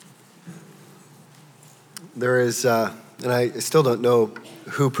There is, and I still don't know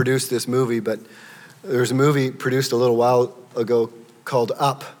who produced this movie, but there's a movie produced a little while ago called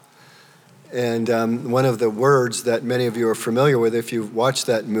Up. And one of the words that many of you are familiar with if you've watched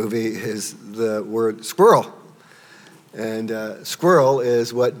that movie is the word squirrel. And squirrel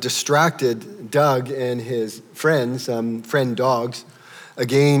is what distracted Doug and his friends, friend dogs,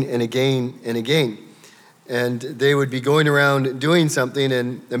 again and again and again. And they would be going around doing something,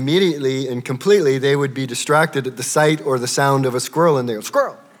 and immediately and completely they would be distracted at the sight or the sound of a squirrel, and they go,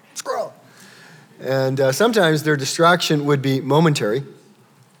 squirrel, squirrel. And sometimes their distraction would be momentary.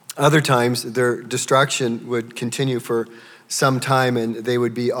 Other times their distraction would continue for some time, and they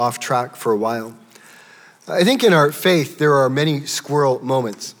would be off track for a while. I think in our faith there are many squirrel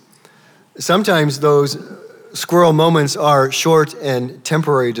moments. Sometimes those squirrel moments are short and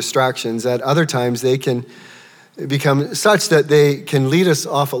temporary distractions. At other times they can become such that they can lead us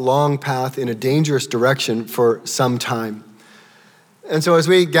off a long path in a dangerous direction for some time. And so as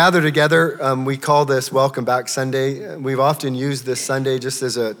we gather together, we call this Welcome Back Sunday. We've often used this Sunday just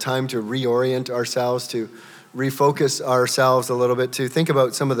as a time to reorient ourselves, to refocus ourselves a little bit, to think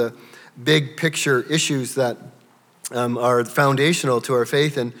about some of the big picture issues that are foundational to our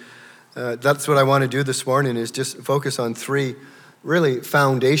faith. And that's what I want to do this morning, is just focus on three really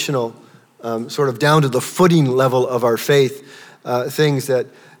foundational, sort of down to the footing level of our faith, things that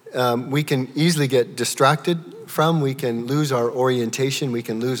we can easily get distracted from. We can lose our orientation, we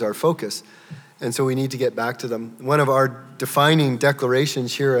can lose our focus. And so we need to get back to them. One of our defining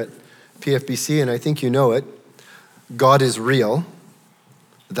declarations here at PFBC, and I think you know it, God is real.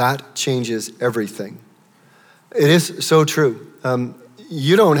 That changes everything. It is so true.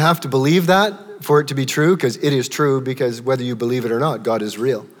 You don't have to believe that for it to be true, because it is true, because whether you believe it or not, God is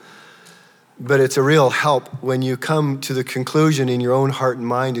real. But it's a real help when you come to the conclusion in your own heart and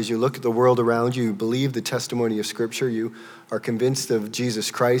mind as you look at the world around you, you believe the testimony of Scripture, you are convinced of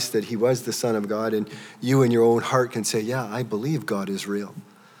Jesus Christ, that he was the Son of God, and you in your own heart can say, yeah, I believe God is real.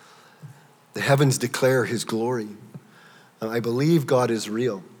 The heavens declare his glory. I believe God is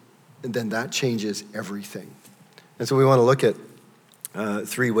real. And then that changes everything. And so we want to look at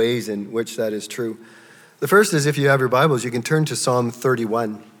three ways in which that is true. The first is, if you have your Bibles, you can turn to Psalm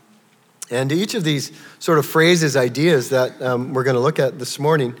 31. And each of these sort of phrases, ideas that we're going to look at this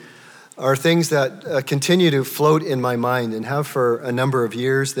morning are things that continue to float in my mind and have for a number of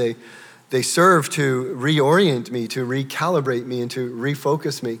years. They serve to reorient me, to recalibrate me, and to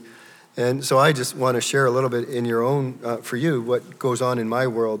refocus me. And so I just want to share a little bit in your own, for you, what goes on in my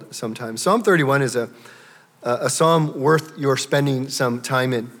world sometimes. Psalm 31 is a psalm worth your spending some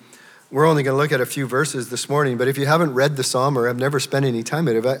time in. We're only going to look at a few verses this morning, but if you haven't read the psalm or have never spent any time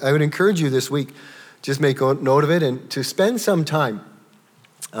in it, I would encourage you this week, just make note of it and to spend some time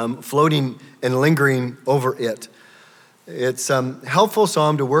floating and lingering over it. It's a helpful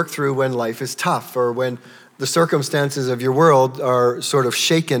psalm to work through when life is tough, or when the circumstances of your world are sort of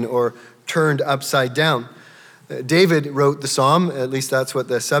shaken or turned upside down. David wrote the psalm, at least that's what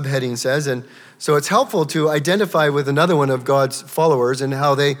the subheading says, and so it's helpful to identify with another one of God's followers and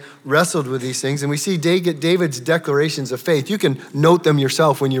how they wrestled with these things. And we see David's declarations of faith. You can note them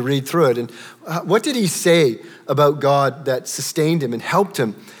yourself when you read through it. And what did he say about God that sustained him and helped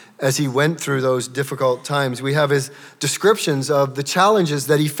him as he went through those difficult times? We have his descriptions of the challenges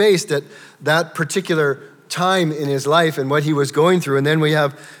that he faced at that particular time in his life and what he was going through. And then we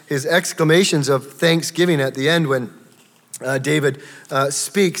have his exclamations of thanksgiving at the end when David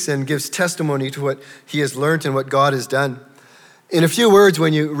speaks and gives testimony to what he has learned and what God has done. In a few words,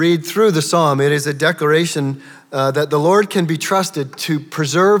 when you read through the psalm, it is a declaration that the Lord can be trusted to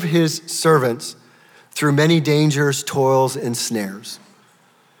preserve his servants through many dangers, toils, and snares.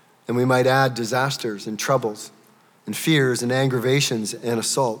 And we might add disasters and troubles and fears and aggravations and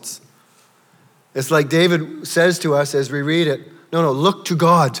assaults. It's like David says to us as we read it, no, look to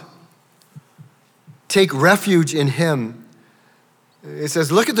God. Take refuge in him. It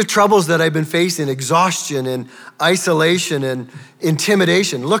says, look at the troubles that I've been facing, exhaustion and isolation and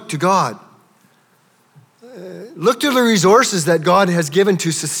intimidation. Look to God. Look to the resources that God has given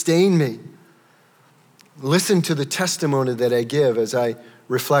to sustain me. Listen to the testimony that I give as I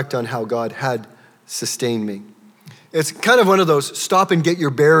reflect on how God had sustained me. It's kind of one of those stop and get your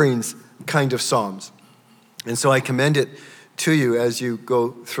bearings kind of psalms. And so I commend it to you as you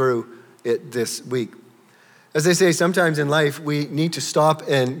go through it this week. As they say, sometimes in life, we need to stop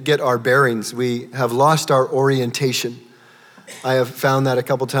and get our bearings. We have lost our orientation. I have found that a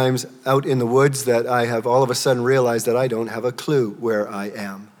couple times out in the woods, that I have all of a sudden realized that I don't have a clue where I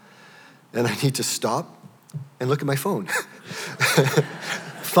am. And I need to stop and look at my phone.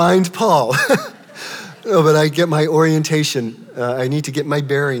 Find Paul. No, but I get my orientation. I need to get my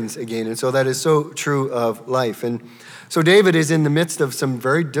bearings again. And so that is so true of life. And so David is in the midst of some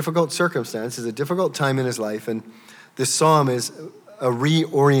very difficult circumstances, a difficult time in his life. And this psalm is a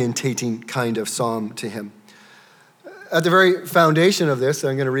reorientating kind of psalm to him. At the very foundation of this,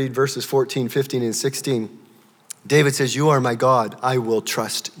 I'm going to read verses 14, 15, and 16. David says, "You are my God, I will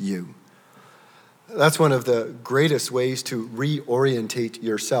trust you." That's one of the greatest ways to reorientate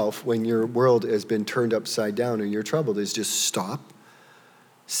yourself when your world has been turned upside down and you're troubled, is just stop.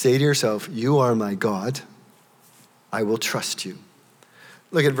 Say to yourself, "You are my God, I will trust you."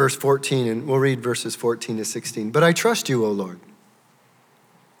 Look at verse 14, and we'll read verses 14 to 16. "But I trust you, O Lord.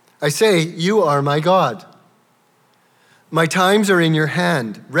 I say, you are my God. My times are in your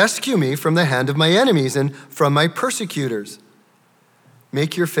hand. Rescue me from the hand of my enemies and from my persecutors.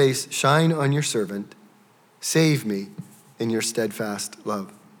 Make your face shine on your servant. Save me in your steadfast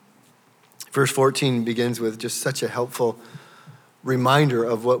love." Verse 14 begins with just such a helpful reminder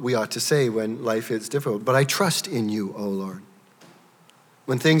of what we ought to say when life is difficult. "But I trust in you, O Lord."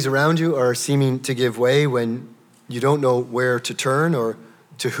 When things around you are seeming to give way, when you don't know where to turn or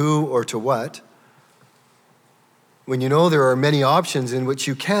to who or to what, when you know there are many options in which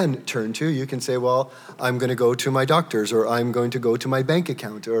you can turn to, you can say, well, I'm going to go to my doctors, or I'm going to go to my bank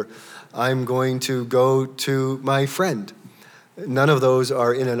account, or I'm going to go to my friend. None of those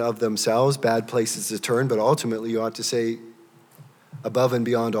are in and of themselves bad places to turn, but ultimately you ought to say, above and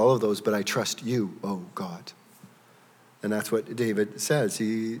beyond all of those, but I trust you, O God. And that's what David says.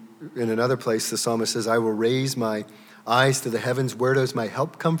 In another place, the psalmist says, I will raise my eyes to the heavens. Where does my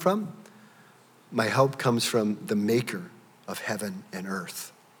help come from? My help comes from the maker of heaven and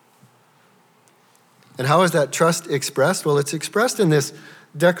earth. And how is that trust expressed? Well, it's expressed in this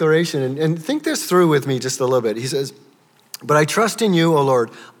declaration. And think this through with me just a little bit. He says, but I trust in you, O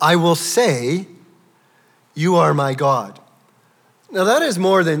Lord. I will say, you are my God. Now that is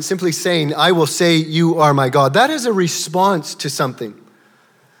more than simply saying, I will say you are my God. That is a response to something.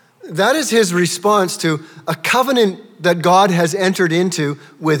 That is his response to a covenant that God has entered into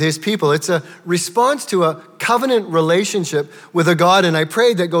with his people. It's a response to a covenant relationship with a God, and I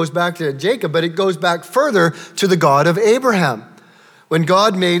prayed that goes back to Jacob, but it goes back further to the God of Abraham. When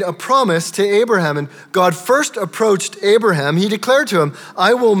God made a promise to Abraham, and God first approached Abraham, he declared to him,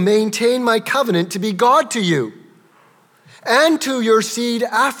 I will maintain my covenant to be God to you and to your seed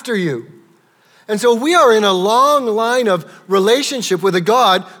after you. And so we are in a long line of relationship with a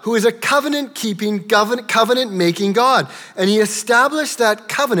God who is a covenant-keeping, covenant-making God. And he established that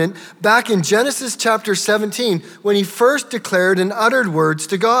covenant back in Genesis chapter 17 when he first declared and uttered words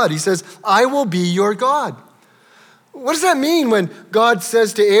to God. He says, I will be your God. What does that mean when God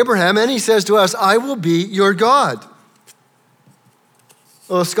says to Abraham, and he says to us, I will be your God?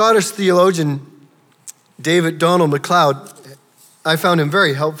 Well, Scottish theologian David Donald MacLeod, I found him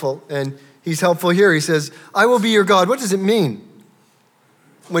very helpful, and he's helpful here. He says, I will be your God. What does it mean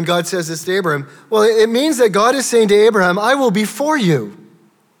when God says this to Abraham? Well, it means that God is saying to Abraham, I will be for you.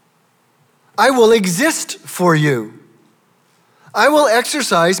 I will exist for you. I will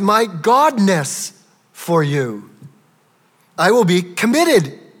exercise my godness for you. I will be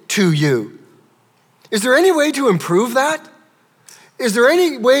committed to you. Is there any way to improve that? Is there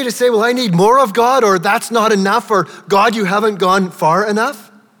any way to say, well, I need more of God, or that's not enough, or God, you haven't gone far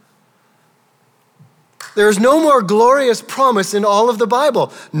enough? There is no more glorious promise in all of the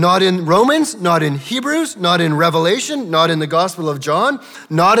Bible. Not in Romans, not in Hebrews, not in Revelation, not in the Gospel of John,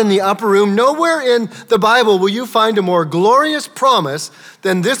 not in the upper room. Nowhere in the Bible will you find a more glorious promise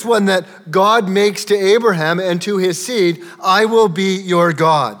than this one that God makes to Abraham and to his seed, I will be your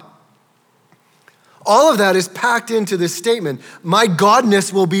God. All of that is packed into this statement. My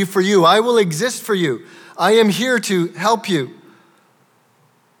godness will be for you. I will exist for you. I am here to help you.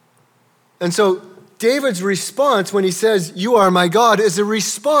 And so David's response when he says, you are my God, is a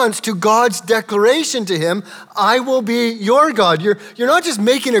response to God's declaration to him, I will be your God. You're not just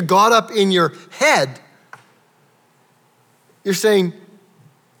making a God up in your head. You're saying,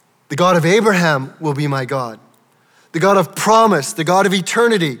 the God of Abraham will be my God. The God of promise, the God of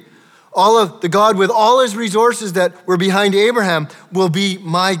eternity, the God with all his resources that were behind Abraham will be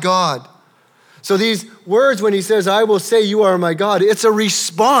my God. So these words when he says, I will say you are my God, it's a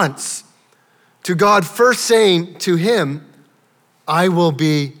response to God first saying to him, I will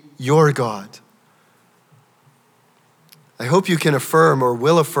be your God. I hope you can affirm or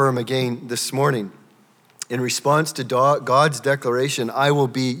will affirm again this morning in response to God's declaration, I will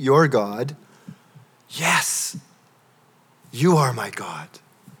be your God. Yes, you are my God.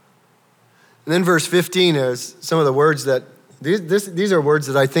 And then verse 15 is some of the words that, these are words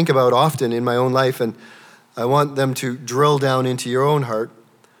that I think about often in my own life. And I want them to drill down into your own heart.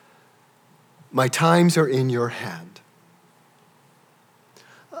 My times are in your hand.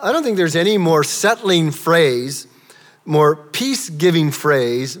 I don't think there's any more settling phrase, more peace-giving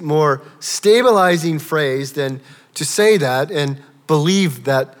phrase, more stabilizing phrase than to say that and believe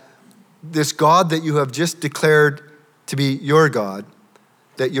that this God that you have just declared to be your God,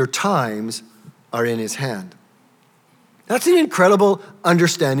 that your times are in his hand. That's an incredible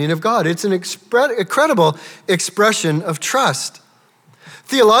understanding of God. It's an incredible expression of trust.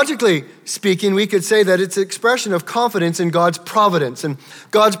 Theologically speaking, we could say that it's an expression of confidence in God's providence. And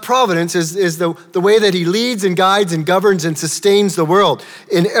God's providence is the way that he leads and guides and governs and sustains the world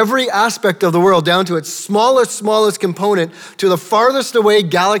in every aspect of the world, down to its smallest component, to the farthest away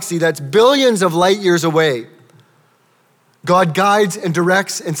galaxy that's billions of light years away. God guides and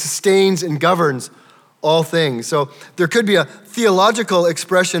directs and sustains and governs all things. So there could be a theological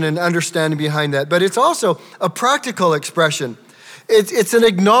expression and understanding behind that, but it's also a practical expression. It's an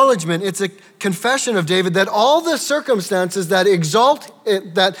acknowledgement, it's a confession of David that all the circumstances that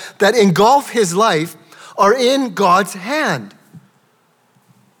that engulf his life are in God's hand.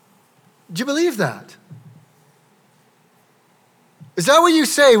 Do you believe that? Is that what you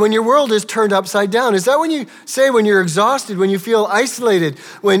say when your world is turned upside down? Is that when you say when you're exhausted, when you feel isolated,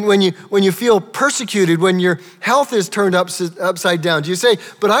 when you feel persecuted, when your health is turned upside down? Do you say,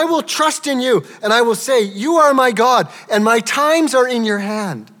 but I will trust in you and I will say, you are my God and my times are in your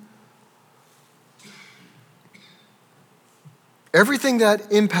hand? Everything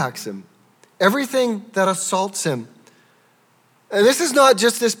that impacts him, everything that assaults him. And this is not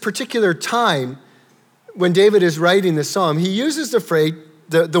just this particular time. When David is writing the psalm, he uses the phrase,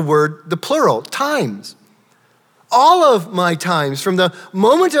 the plural, times. All of my times, from the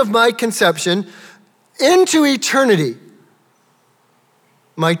moment of my conception into eternity,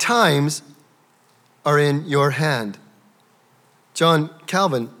 my times are in your hand. John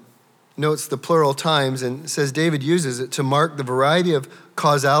Calvin notes the plural times and says David uses it to mark the variety of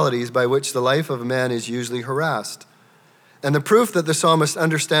causalities by which the life of a man is usually harassed. And the proof that the psalmist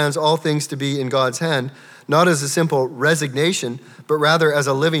understands all things to be in God's hand, not as a simple resignation, but rather as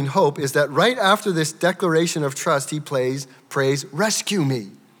a living hope, is that right after this declaration of trust, he prays, rescue me.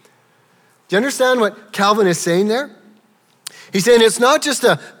 Do you understand what Calvin is saying there? He's saying it's not just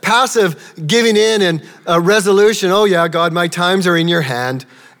a passive giving in and a resolution, oh yeah, God, my times are in your hand.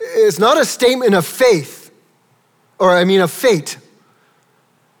 It's not a statement of faith, of fate.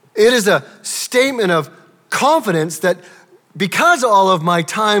 It is a statement of confidence that because all of my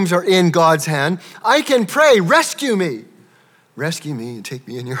times are in God's hand, I can pray, rescue me. Rescue me and take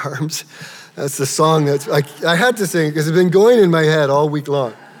me in your arms. That's the song that I had to sing because it's been going in my head all week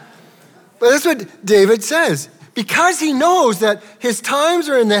long. But that's what David says. Because he knows that his times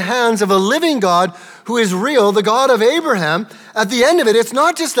are in the hands of a living God who is real, the God of Abraham, at the end of it, it's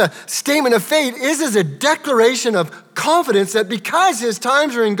not just a statement of faith, it is a declaration of confidence that because his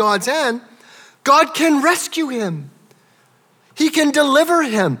times are in God's hand, God can rescue him. He can deliver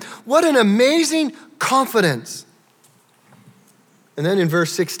him. What an amazing confidence. And then in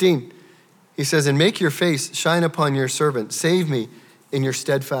verse 16, he says, and make your face shine upon your servant. Save me in your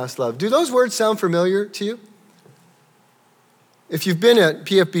steadfast love. Do those words sound familiar to you? If you've been at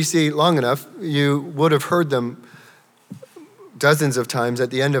PFBC long enough, you would have heard them dozens of times at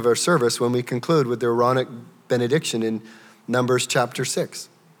the end of our service when we conclude with the Aaronic benediction in Numbers chapter 6.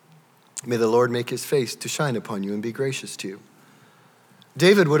 May the Lord make his face to shine upon you and be gracious to you.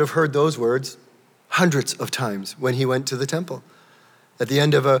 David would have heard those words hundreds of times when he went to the temple. At the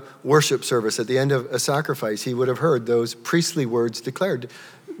end of a worship service, at the end of a sacrifice, he would have heard those priestly words declared.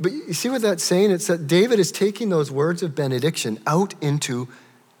 But you see what that's saying? It's that David is taking those words of benediction out into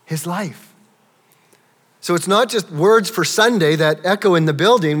his life. So it's not just words for Sunday that echo in the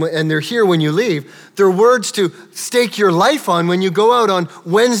building and they're here when you leave. They're words to stake your life on when you go out on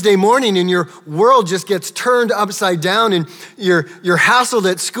Wednesday morning and your world just gets turned upside down and you're hassled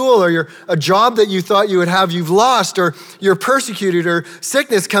at school or a job that you thought you would have, you've lost, or you're persecuted or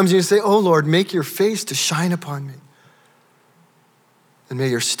sickness comes and you say, oh Lord, make your face to shine upon me. And may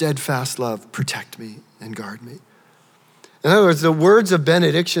your steadfast love protect me and guard me. In other words, the words of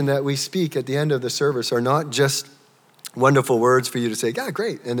benediction that we speak at the end of the service are not just wonderful words for you to say, yeah,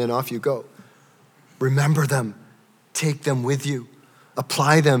 great, and then off you go. Remember them, take them with you,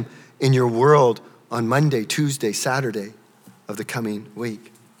 apply them in your world on Monday, Tuesday, Saturday of the coming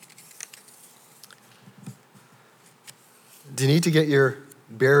week. Do you need to get your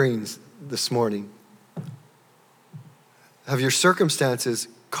bearings this morning? Have your circumstances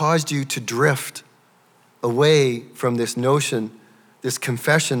caused you to drift away from this notion, this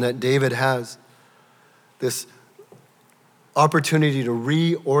confession that David has, this opportunity to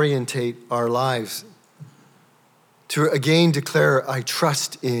reorientate our lives, to again declare, I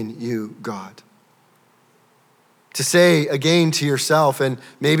trust in you, God. To say again to yourself and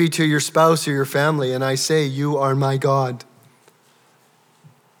maybe to your spouse or your family, and I say, you are my God.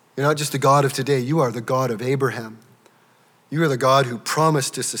 You're not just the God of today, you are the God of Abraham. You are the God who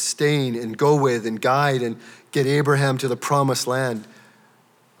promised to sustain and go with and guide and get Abraham to the promised land.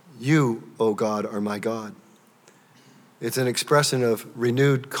 You, O God, are my God. It's an expression of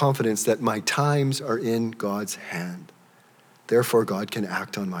renewed confidence that my times are in God's hand. Therefore, God can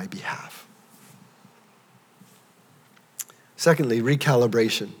act on my behalf. Secondly,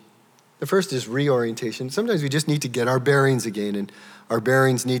 recalibration. The first is reorientation. Sometimes we just need to get our bearings again, and our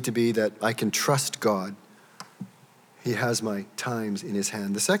bearings need to be that I can trust God. He has my times in his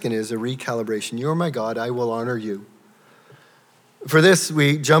hand. The second is a recalibration. You are my God, I will honor you. For this,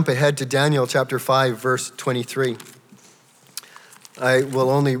 we jump ahead to Daniel chapter 5, verse 23. I will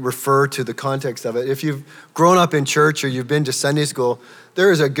only refer to the context of it. If you've grown up in church or you've been to Sunday school,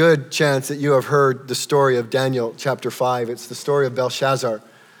 there is a good chance that you have heard the story of Daniel chapter 5. It's the story of Belshazzar.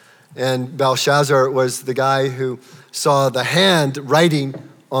 And Belshazzar was the guy who saw the hand writing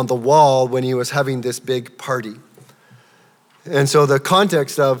on the wall when he was having this big party. And so the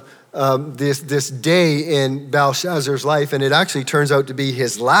context of this day in Belshazzar's life, and it actually turns out to be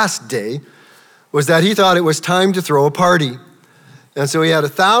his last day, was that he thought it was time to throw a party. And so he had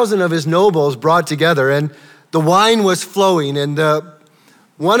 1,000 of his nobles brought together, and the wine was flowing. And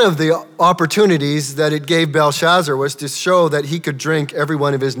one of the opportunities that it gave Belshazzar was to show that he could drink every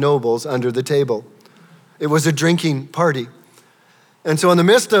one of his nobles under the table. It was a drinking party. And so in the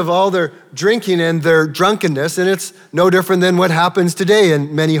midst of all their drinking and their drunkenness, and it's no different than what happens today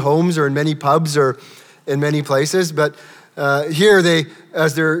in many homes or in many pubs or in many places, but here they,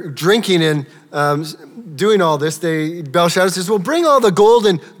 as they're drinking and doing all this, Belshazzar says, well, bring all the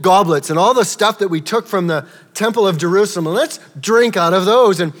golden goblets and all the stuff that we took from the temple of Jerusalem, and let's drink out of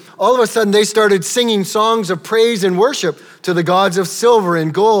those. And all of a sudden they started singing songs of praise and worship to the gods of silver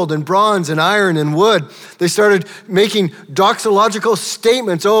and gold and bronze and iron and wood. They started making doxological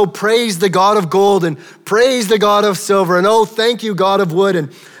statements. Oh, praise the God of gold and praise the God of silver, and oh, thank you, God of wood.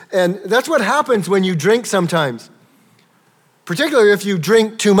 And that's what happens when you drink sometimes. Particularly if you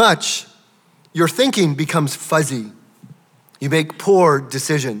drink too much, your thinking becomes fuzzy. You make poor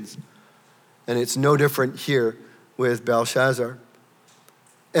decisions. And it's no different here with Belshazzar.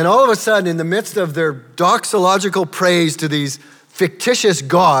 And all of a sudden, in the midst of their doxological praise to these fictitious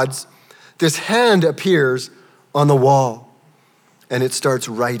gods, this hand appears on the wall and it starts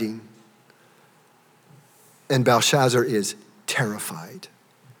writing. And Belshazzar is terrified.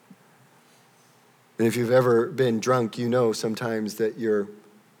 And if you've ever been drunk, you know sometimes that your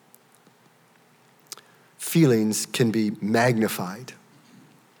feelings can be magnified.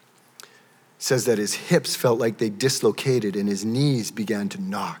 It says that his hips felt like they dislocated and his knees began to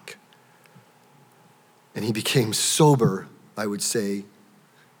knock. And he became sober, I would say,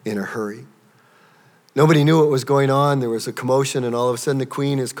 in a hurry. Nobody knew what was going on. There was a commotion, and all of a sudden the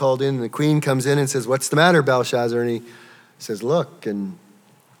queen is called in, and the queen comes in and says, what's the matter, Belshazzar? And he says, look, and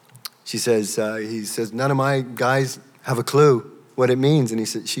he says, none of my guys have a clue what it means. And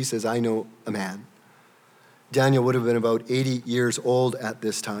she says, I know a man. Daniel would have been about 80 years old at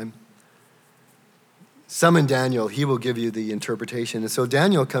this time. Summon Daniel, he will give you the interpretation. And so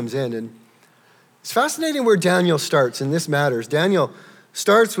Daniel comes in, and it's fascinating where Daniel starts, and this matters. Daniel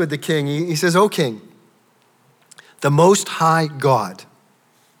starts with the king. He says, O king, the Most High God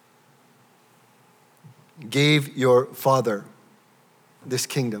gave your father this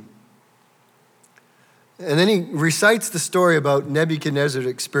kingdom. And then he recites the story about Nebuchadnezzar's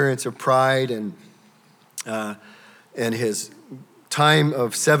experience of pride and his time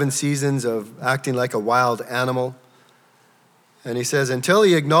of 7 seasons of acting like a wild animal. And he says, until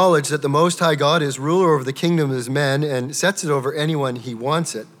he acknowledged that the Most High God is ruler over the kingdom of his men and sets it over anyone he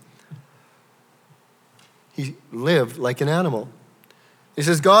wants it, he lived like an animal. He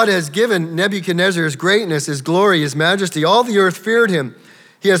says, God has given Nebuchadnezzar his greatness, his glory, his majesty. All the earth feared him.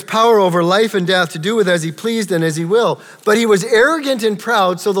 He has power over life and death to do with as he pleased and as he will. But he was arrogant and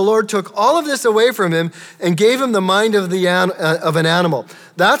proud, so the Lord took all of this away from him and gave him the mind of an animal.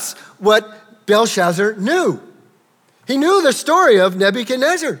 That's what Belshazzar knew. He knew the story of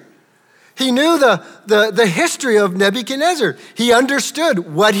Nebuchadnezzar. He knew the history of Nebuchadnezzar. He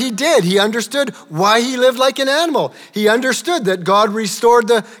understood what he did. He understood why he lived like an animal. He understood that God restored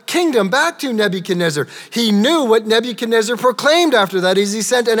the kingdom back to Nebuchadnezzar. He knew what Nebuchadnezzar proclaimed after that as he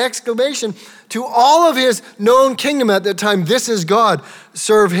sent an exclamation to all of his known kingdom at that time, this is God,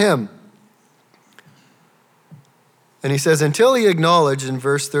 serve him. And he says, until he acknowledged, in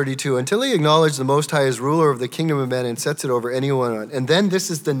verse 32, until he acknowledged the Most High as ruler of the kingdom of men and sets it over anyone. And then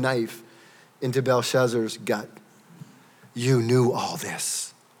this is the knife into Belshazzar's gut. You knew all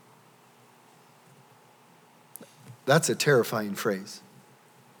this. That's a terrifying phrase.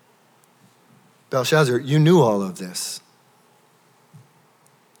 Belshazzar, you knew all of this.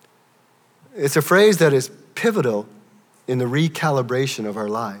 It's a phrase that is pivotal in the recalibration of our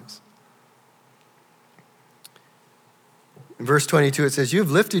lives. In verse 22, it says,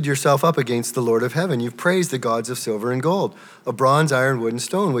 you've lifted yourself up against the Lord of heaven. You've praised the gods of silver and gold, of bronze, iron, wood, and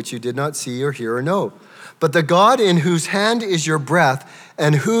stone, which you did not see or hear or know. But the God in whose hand is your breath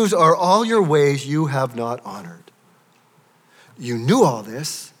and whose are all your ways you have not honored. You knew all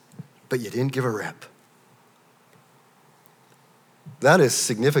this, but you didn't give a rip. That is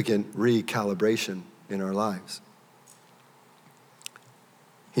significant recalibration in our lives.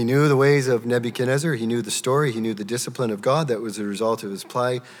 He knew the ways of Nebuchadnezzar. He knew the story. He knew the discipline of God that was a result of his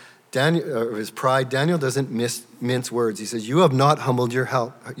pride. Daniel doesn't mince words. He says, you have not humbled your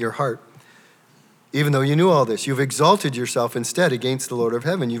heart. Even though you knew all this, you've exalted yourself instead against the Lord of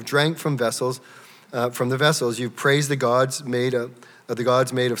heaven. You've drank from the vessels. You've praised the gods made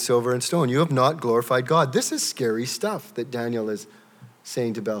of silver and stone. You have not glorified God. This is scary stuff that Daniel is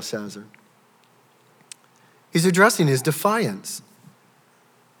saying to Belshazzar. He's addressing his defiance.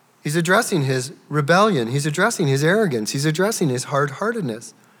 He's addressing his rebellion. He's addressing his arrogance. He's addressing his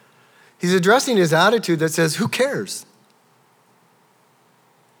hard-heartedness. He's addressing his attitude that says, who cares?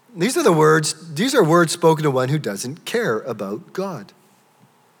 These are words spoken to one who doesn't care about God.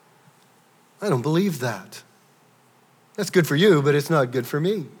 I don't believe that. That's good for you, but it's not good for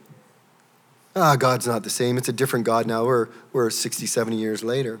me. God's not the same. It's a different God now. We're 60, 70 years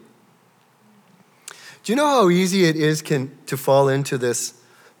later. Do you know how easy it is to fall into this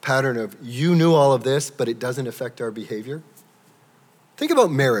pattern of you knew all of this, but it doesn't affect our behavior? Think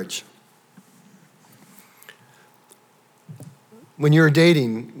about marriage. When you were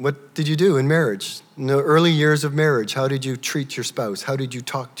dating, what did you do in marriage? In the early years of marriage, how did you treat your spouse? How did you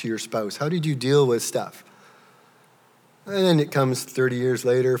talk to your spouse? How did you deal with stuff? And then it comes 30 years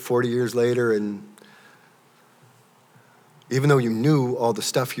later, 40 years later, and even though you knew all the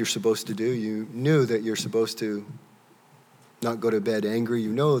stuff you're supposed to do, you knew that you're supposed to not go to bed angry.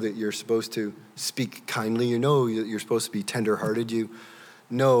 You know that you're supposed to speak kindly. You know that you're supposed to be tender-hearted. You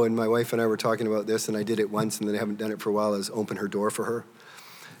know, and my wife and I were talking about this, and I did it once, and then I haven't done it for a while, is open her door for her.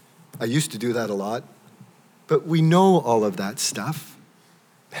 I used to do that a lot. But we know all of that stuff,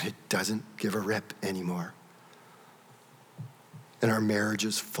 and it doesn't give a rip anymore. And our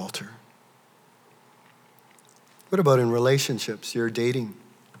marriages falter. What about in relationships? You're dating.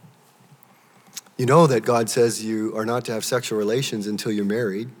 You know that God says you are not to have sexual relations until you're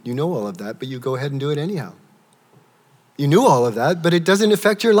married. You know all of that, but you go ahead and do it anyhow. You knew all of that, but it doesn't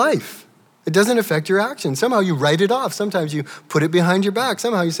affect your life. It doesn't affect your actions. Somehow you write it off. Sometimes you put it behind your back.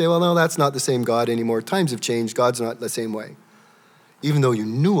 Somehow you say, well, no, that's not the same God anymore. Times have changed. God's not the same way. Even though you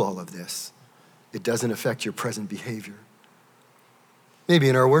knew all of this, it doesn't affect your present behavior. Maybe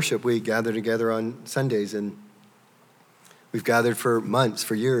in our worship, we gather together on Sundays, and we've gathered for months,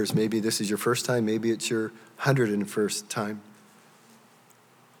 for years. Maybe this is your first time. Maybe it's your 101st time.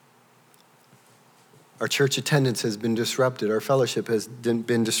 Our church attendance has been disrupted. Our fellowship has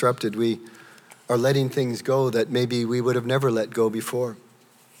been disrupted. We are letting things go that maybe we would have never let go before.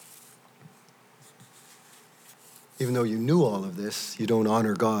 Even though you knew all of this, you don't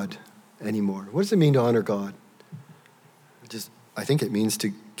honor God anymore. What does it mean to honor God? I think it means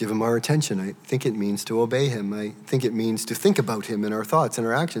to give him our attention. I think it means to obey him. I think it means to think about him in our thoughts and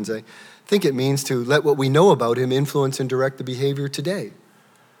our actions. I think it means to let what we know about him influence and direct the behavior today.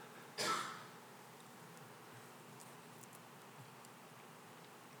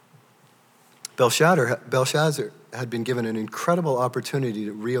 Belshazzar had been given an incredible opportunity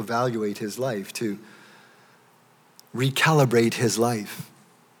to reevaluate his life, to recalibrate his life.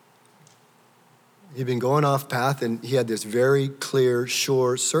 He'd been going off path, and he had this very clear,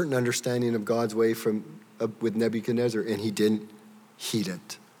 sure, certain understanding of God's way with Nebuchadnezzar, and he didn't heed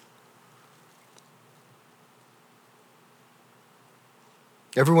it.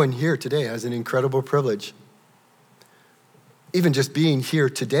 Everyone here today has an incredible privilege. Even just being here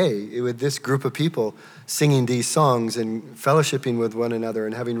today with this group of people singing these songs and fellowshipping with one another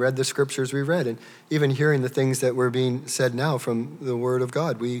and having read the scriptures we read and even hearing the things that were being said now from the Word of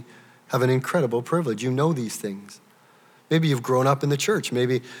God, we have an incredible privilege. You know these things. Maybe you've grown up in the church.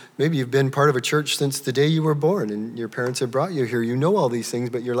 Maybe you've been part of a church since the day you were born and your parents have brought you here. You know all these things,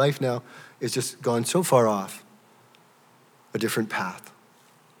 but your life now is just gone so far off a different path.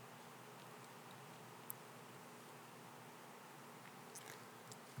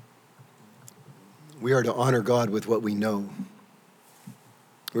 we are to honor God with what we know.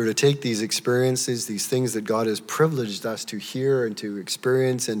 We're to take these experiences, these things that God has privileged us to hear and to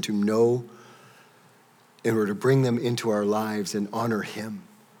experience and to know, and we're to bring them into our lives and honor him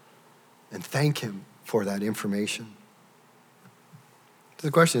and thank him for that information. So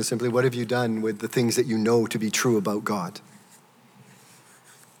the question is simply, what have you done with the things that you know to be true about God?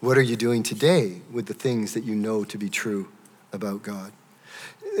 What are you doing today with the things that you know to be true about God?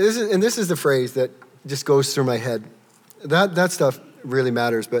 This is the phrase that just goes through my head. That stuff really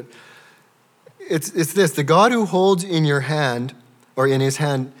matters, but it's this: the God who holds in your hand, or in his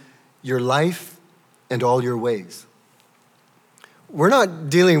hand, your life and all your ways. We're not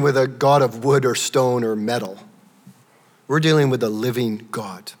dealing with a God of wood or stone or metal. We're dealing with a living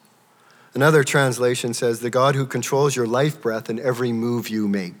God. Another translation says, the God who controls your life breath and every move you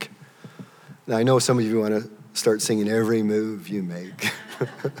make. Now, I know some of you want to start singing every move you make.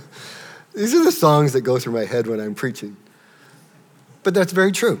 These are the songs that go through my head when I'm preaching. But that's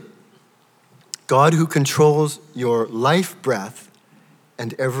very true. God who controls your life breath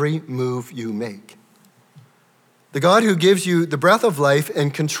and every move you make. The God who gives you the breath of life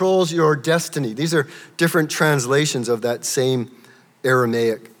and controls your destiny. These are different translations of that same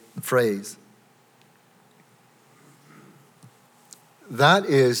Aramaic phrase. That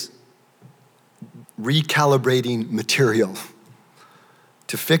is recalibrating material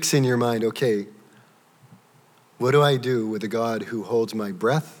to fix in your mind, okay, what do I do with a God who holds my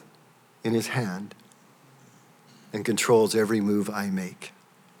breath in his hand and controls every move I make?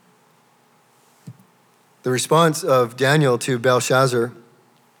 The response of Daniel to Belshazzar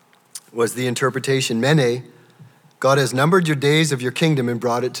was the interpretation, Mene, God has numbered your days of your kingdom and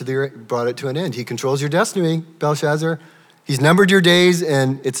brought it to an end. He controls your destiny, Belshazzar. He's numbered your days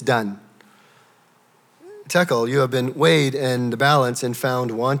and it's done. Tekel, you have been weighed in the balance and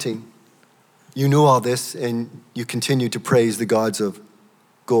found wanting. You knew all this and you continue to praise the gods of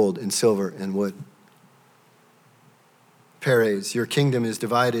gold and silver and wood. Peres, your kingdom is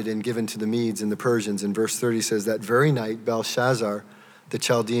divided and given to the Medes and the Persians. And verse 30 says, that very night Belshazzar, the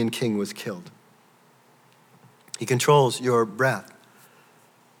Chaldean king, was killed. He controls your breath.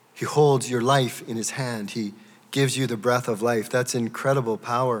 He holds your life in his hand. He gives you the breath of life. That's incredible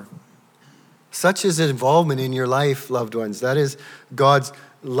power. Such is involvement in your life, loved ones. That is God's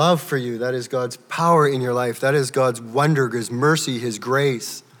love for you. That is God's power in your life. That is God's wonder, his mercy, his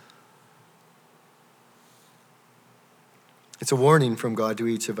grace. It's a warning from God to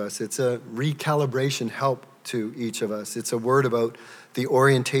each of us. It's a recalibration help to each of us. It's a word about the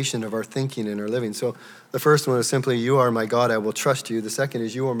orientation of our thinking and our living. So the first one is simply, you are my God, I will trust you. The second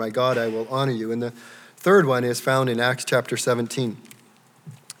is, you are my God, I will honor you. And the third one is found in Acts chapter 17.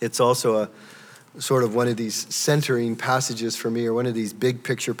 It's also a sort of one of these centering passages for me, or one of these big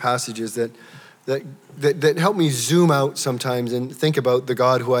picture passages that help me zoom out sometimes and think about the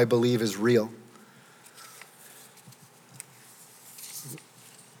God who I believe is real.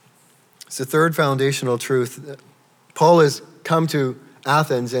 It's the third foundational truth. Paul has come to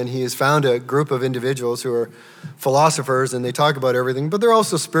Athens and he has found a group of individuals who are philosophers and they talk about everything, but they're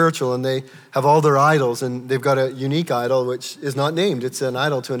also spiritual and they have all their idols, and they've got a unique idol which is not named. It's an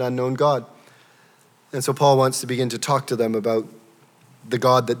idol to an unknown God. And so Paul wants to begin to talk to them about the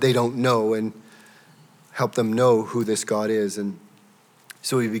God that they don't know and help them know who this God is. And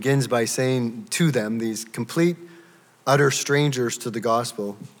so he begins by saying to them, these complete, utter strangers to the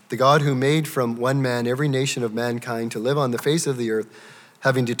gospel, the God who made from one man every nation of mankind to live on the face of the earth,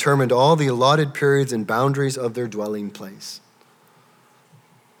 having determined all the allotted periods and boundaries of their dwelling place.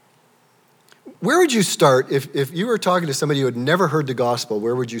 Where would you start if you were talking to somebody who had never heard the gospel?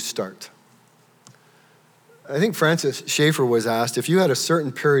 Where would you start? I think Francis Schaeffer was asked, if you had a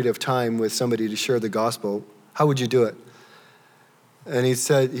certain period of time with somebody to share the gospel, how would you do it? And he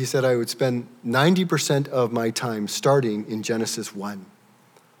said, I would spend 90% of my time starting in Genesis 1.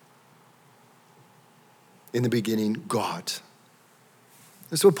 In the beginning, God.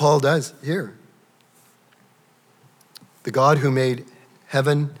 That's what Paul does here. The God who made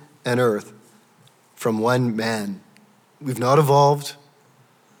heaven and earth from one man. We've not evolved.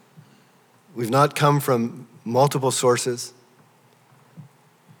 We've not come from multiple sources.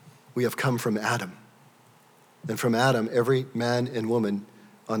 We have come from Adam. And from Adam, every man and woman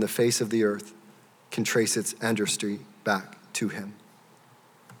on the face of the earth can trace its ancestry back to him.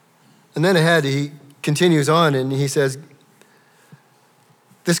 And then ahead, he continues on and he says,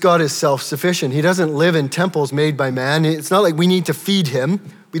 this God is self-sufficient. He doesn't live in temples made by man. It's not like we need to feed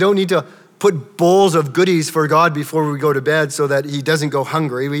him. We don't need to put bowls of goodies for God before we go to bed so that he doesn't go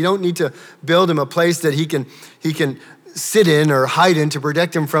hungry. We don't need to build him a place that he can sit in or hide in to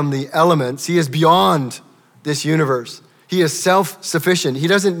protect him from the elements. He is beyond this universe. He is self-sufficient. He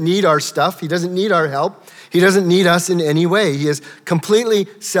doesn't need our stuff. He doesn't need our help. He doesn't need us in any way. He is completely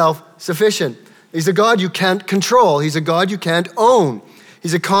self-sufficient. He's a God you can't control. He's a God you can't own.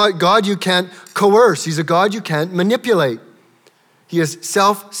 He's a God you can't coerce. He's a God you can't manipulate. He is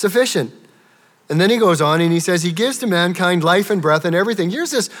self-sufficient. And then he goes on and he says, he gives to mankind life and breath and everything.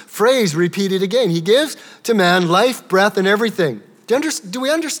 Here's this phrase repeated again. He gives to man life, breath, and everything. Do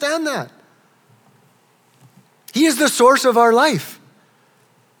we understand that? He is the source of our life.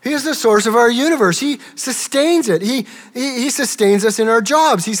 He is the source of our universe. He sustains it. He sustains us in our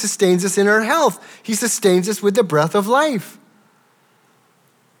jobs. He sustains us in our health. He sustains us with the breath of life.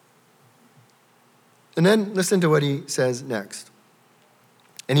 And then listen to what he says next.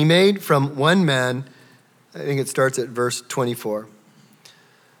 And he made from one man, I think it starts at verse 24.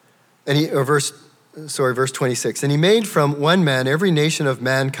 Verse 26. And he made from one man every nation of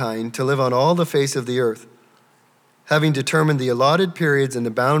mankind to live on all the face of the earth, having determined the allotted periods and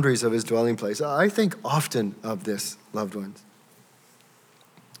the boundaries of his dwelling place. I think often of this, loved ones.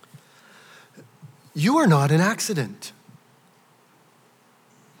 You are not an accident.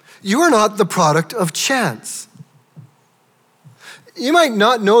 You are not the product of chance. You might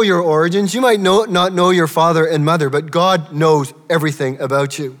not know your origins. You might not know your father and mother, but God knows everything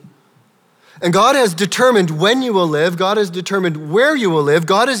about you. And God has determined when you will live. God has determined where you will live.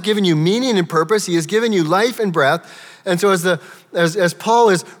 God has given you meaning and purpose. He has given you life and breath. And so as Paul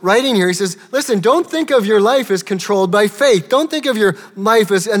is writing here, he says, listen, don't think of your life as controlled by fate. Don't think of your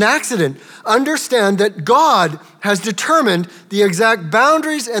life as an accident. Understand that God has determined the exact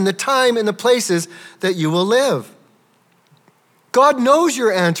boundaries and the time and the places that you will live. God knows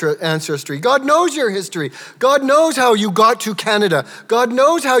your ancestry. God knows your history. God knows how you got to Canada. God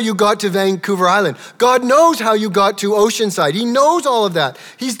knows how you got to Vancouver Island. God knows how you got to Oceanside. He knows all of that.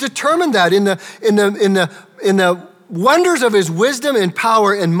 He's determined that in the wonders of his wisdom and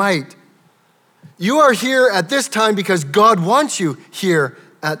power and might. You are here at this time because God wants you here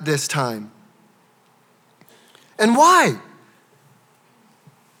at this time. And why?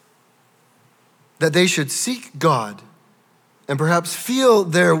 That they should seek God and perhaps feel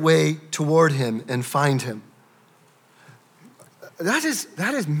their way toward him and find him. That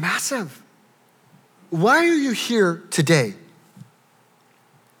is massive. Why are you here today?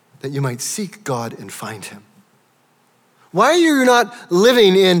 That you might seek God and find him. Why are you not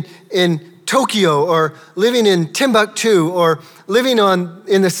living in Tokyo or living in Timbuktu or living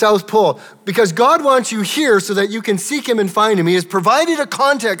in the South Pole? Because God wants you here so that you can seek him and find him. He has provided a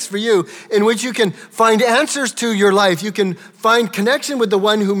context for you in which you can find answers to your life. You can find connection with the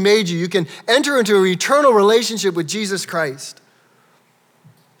one who made you. You can enter into an eternal relationship with Jesus Christ.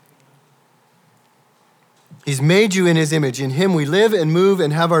 He's made you in his image. In him we live and move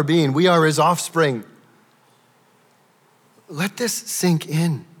and have our being. We are his offspring. Let this sink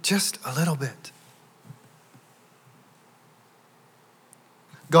in just a little bit.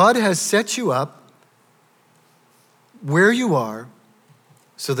 God has set you up where you are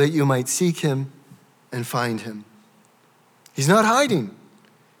so that you might seek him and find him. He's not hiding.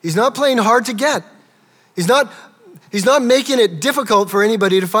 He's not playing hard to get. He's not making it difficult for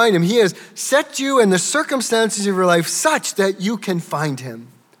anybody to find him. He has set you in the circumstances of your life such that you can find him.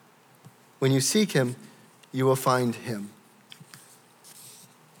 When you seek him, you will find him.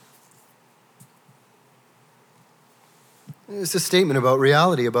 It's a statement about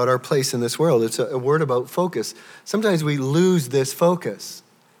reality, about our place in this world. It's a word about focus. Sometimes we lose this focus.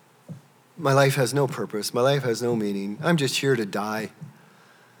 My life has no purpose. My life has no meaning. I'm just here to die.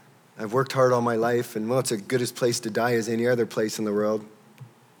 I've worked hard all my life, and well, it's as good a place to die as any other place in the world.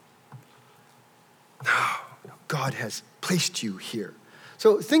 God has placed you here.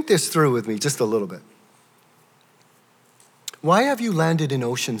 So think this through with me just a little bit. Why have you landed in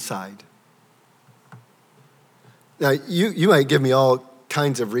Oceanside? Now, you might give me all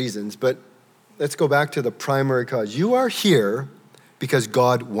kinds of reasons, but let's go back to the primary cause. You are here because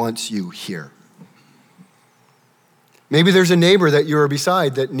God wants you here. Maybe there's a neighbor that you are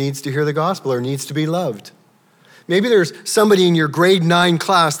beside that needs to hear the gospel or needs to be loved. Maybe there's somebody in your grade 9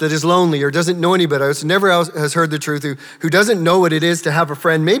 class that is lonely or doesn't know anybody else, never else has heard the truth, who doesn't know what it is to have a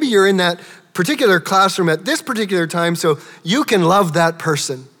friend. Maybe you're in that particular classroom at this particular time so you can love that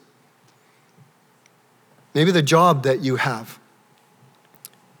person. Maybe the job that you have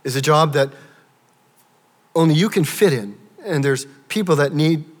is a job that only you can fit in, and there's people that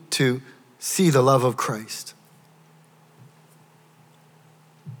need to see the love of Christ.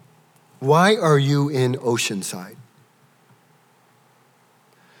 Why are you in Oceanside?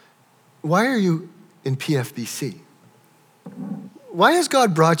 Why are you in PFBC? Why has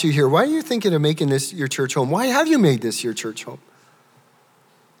God brought you here? Why are you thinking of making this your church home? Why have you made this your church home?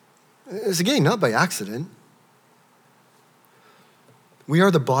 It's again, not by accident. We are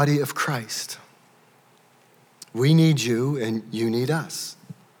the body of Christ. We need you and you need us.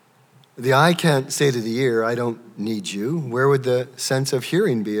 The eye can't say to the ear, I don't need you. Where would the sense of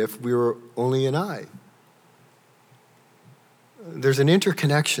hearing be if we were only an eye? There's an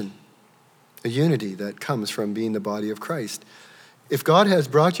interconnection, a unity that comes from being the body of Christ. If God has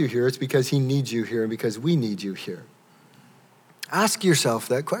brought you here, it's because he needs you here and because we need you here. Ask yourself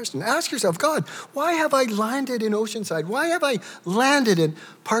that question. Ask yourself, God, why have I landed in Oceanside? Why have I landed in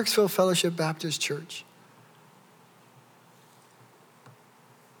Parksville Fellowship Baptist Church?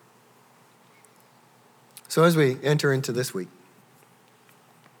 So as we enter into this week,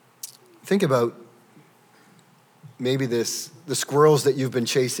 think about maybe the squirrels that you've been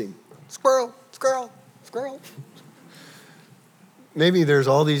chasing. Squirrel, squirrel, squirrel. Maybe there's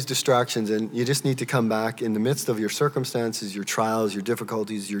all these distractions and you just need to come back in the midst of your circumstances, your trials, your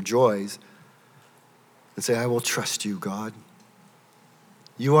difficulties, your joys, and say, I will trust you, God.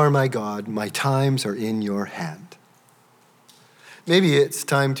 You are my God. My times are in your hand. Maybe it's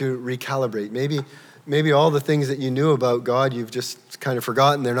time to recalibrate. Maybe all the things that you knew about God, you've just kind of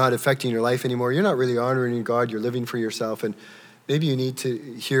forgotten. They're not affecting your life anymore. You're not really honoring God. You're living for yourself. And maybe you need to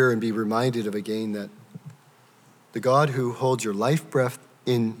hear and be reminded of again that the God who holds your life breath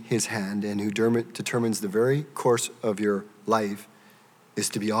in his hand and who determines the very course of your life is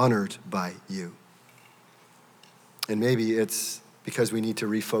to be honored by you. And maybe it's because we need to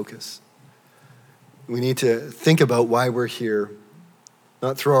refocus. We need to think about why we're here,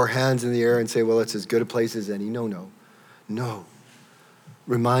 not throw our hands in the air and say, well, it's as good a place as any. No.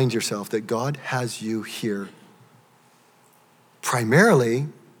 Remind yourself that God has you here primarily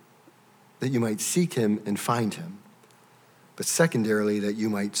that you might seek him and find him, but secondarily that you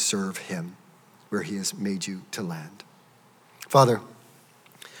might serve him where he has made you to land. Father,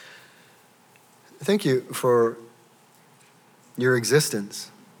 thank you for your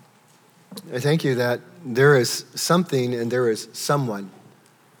existence. I thank you that there is something and there is someone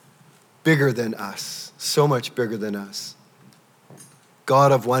bigger than us, so much bigger than us.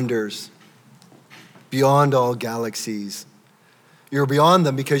 God of wonders, beyond all galaxies. You're beyond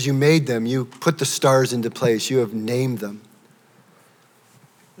them because you made them. You put the stars into place. You have named them.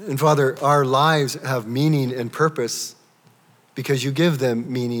 And Father, our lives have meaning and purpose because you give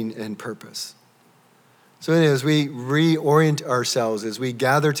them meaning and purpose. So as we reorient ourselves, as we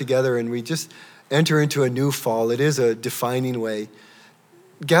gather together and we just enter into a new fall, it is a defining way.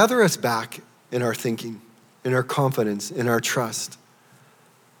 Gather us back in our thinking, in our confidence, in our trust.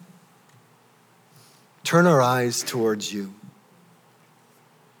 Turn our eyes towards you.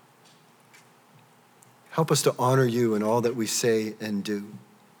 Help us to honor you in all that we say and do.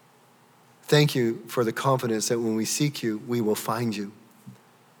 Thank you for the confidence that when we seek you, we will find you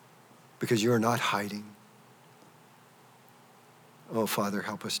because you are not hiding. Oh, Father,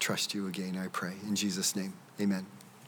 help us trust you again, I pray. In Jesus' name, amen.